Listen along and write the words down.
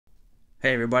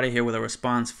Hey everybody, here with a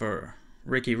response for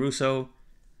Ricky Russo.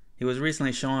 He was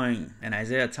recently showing an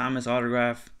Isaiah Thomas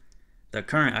autograph, the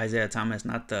current Isaiah Thomas,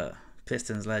 not the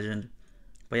Pistons legend.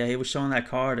 But yeah, he was showing that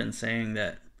card and saying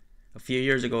that a few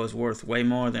years ago it was worth way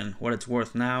more than what it's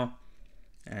worth now.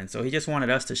 And so he just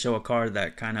wanted us to show a card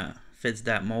that kind of fits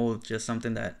that mold, just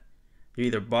something that you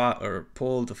either bought or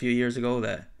pulled a few years ago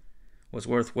that was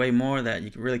worth way more that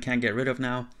you really can't get rid of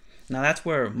now. Now that's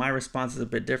where my response is a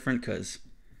bit different because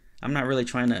I'm not really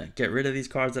trying to get rid of these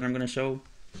cards that I'm going to show.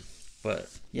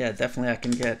 But yeah, definitely I can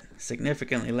get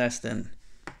significantly less than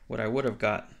what I would have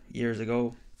got years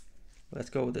ago.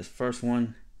 Let's go with this first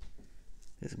one.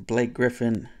 This Blake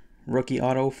Griffin rookie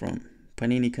auto from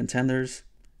Panini Contenders.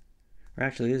 Or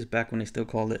actually, this is back when they still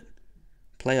called it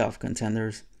Playoff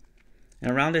Contenders.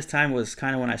 And around this time was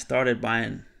kind of when I started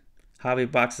buying hobby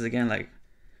boxes again. Like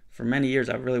for many years,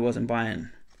 I really wasn't buying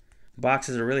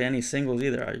boxes or really any singles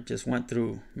either. I just went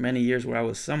through many years where I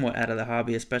was somewhat out of the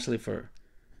hobby, especially for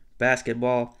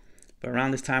basketball. But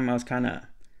around this time I was kind of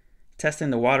testing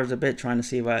the waters a bit, trying to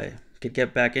see if I could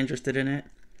get back interested in it.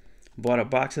 Bought a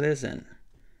box of this and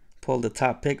pulled the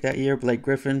top pick that year, Blake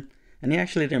Griffin. And he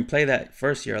actually didn't play that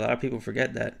first year. A lot of people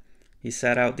forget that he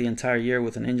sat out the entire year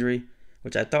with an injury,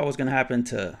 which I thought was going to happen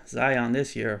to Zion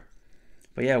this year.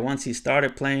 But yeah, once he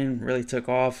started playing, really took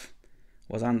off.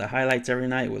 Was on the highlights every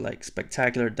night with like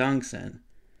spectacular dunks, and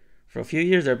for a few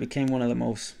years there became one of the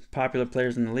most popular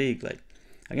players in the league. Like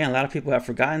again, a lot of people have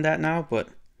forgotten that now, but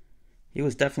he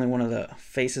was definitely one of the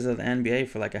faces of the NBA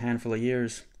for like a handful of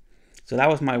years. So that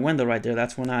was my window right there.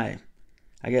 That's when I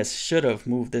guess should have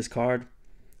moved this card.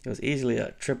 It was easily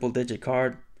a triple digit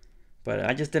card, but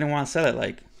I just didn't want to sell it.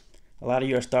 Like a lot of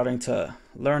you are starting to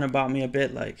learn about me a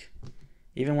bit. Like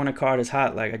even when a card is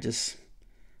hot, like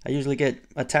I usually get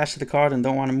attached to the card and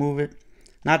don't want to move it.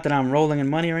 Not that I'm rolling in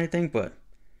money or anything, but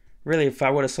really if I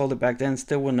would have sold it back then,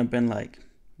 still wouldn't have been like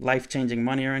life-changing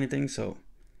money or anything. So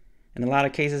in a lot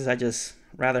of cases, I just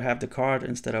rather have the card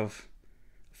instead of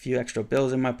a few extra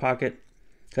bills in my pocket.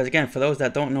 Because again, for those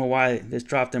that don't know why this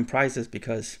dropped in prices,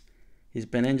 because he's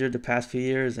been injured the past few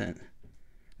years, and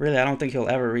really I don't think he'll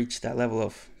ever reach that level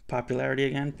of popularity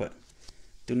again, but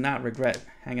do not regret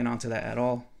hanging on to that at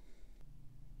all.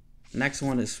 Next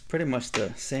one is pretty much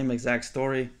the same exact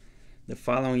story. The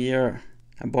following year,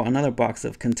 I bought another box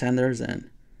of Contenders and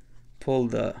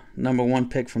pulled the #1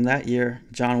 pick from that year,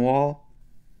 John Wall.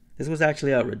 This was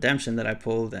actually a redemption that I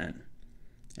pulled and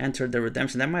entered the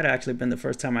redemption. That might have actually been the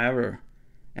first time I ever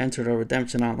entered a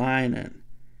redemption online, and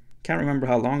can't remember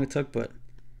how long it took, but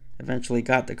eventually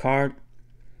got the card.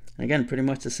 And again, pretty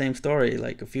much the same story.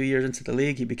 Like a few years into the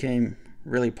league, he became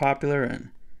really popular,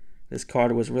 and this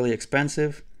card was really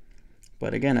expensive.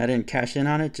 But again, I didn't cash in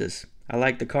on it. Just I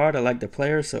liked the card, I liked the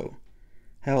player, so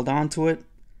held on to it.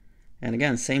 And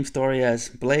again, same story as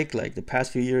Blake. Like the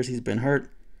past few years, he's been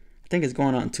hurt. I think it's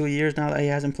going on 2 years now that he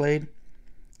hasn't played.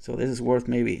 So this is worth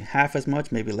maybe half as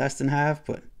much, maybe less than half.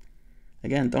 But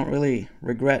again, don't really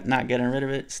regret not getting rid of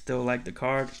it. Still like the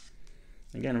card.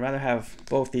 Again, I'd rather have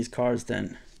both these cards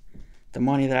than the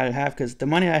money that I have, because the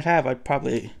money I'd have, I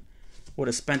probably would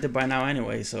have spent it by now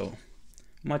anyway. So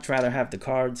much rather have the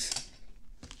cards.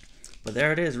 But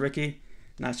there it is, Ricky.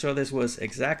 Not sure this was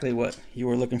exactly what you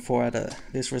were looking for out of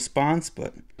this response,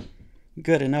 but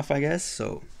good enough, I guess.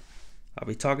 So I'll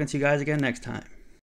be talking to you guys again next time.